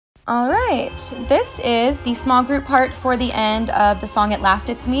All right, this is the small group part for the end of the song At Last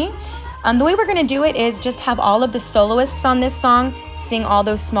It's Me. The way we're going to do it is just have all of the soloists on this song sing all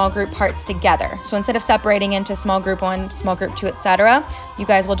those small group parts together. So instead of separating into small group 1, small group 2, etc., you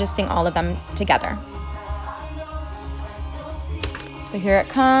guys will just sing all of them together. So here it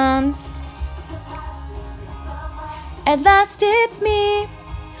comes. At last it's me.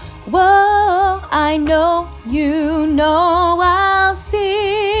 Whoa, I know, you know, I'll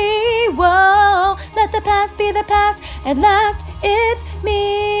see. Whoa, let the past be the past. At last it's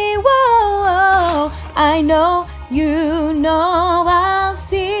me. Whoa, I know, you know, I'll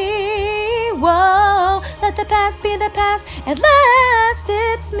see. Whoa, let the past be the past. At last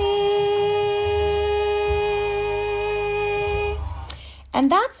it's me.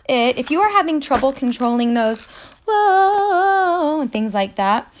 And that's it. If you are having trouble controlling those whoa and things like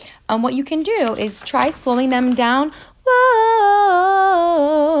that, what you can do is try slowing them down, whoa,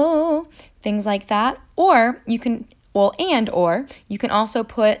 things like that. Or you can, or you can also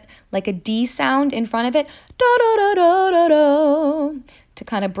put like a D sound in front of it, do do do do do do, to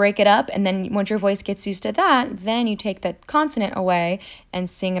kind of break it up. And then once your voice gets used to that, then you take the consonant away and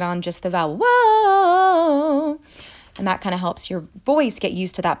sing it on just the vowel, whoa. And that kind of helps your voice get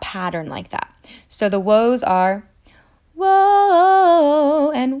used to that pattern like that. So the woes are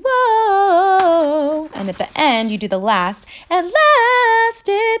whoa and whoa. And at the end, you do the last. At last,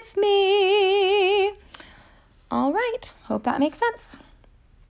 it's me. All right. Hope that makes sense.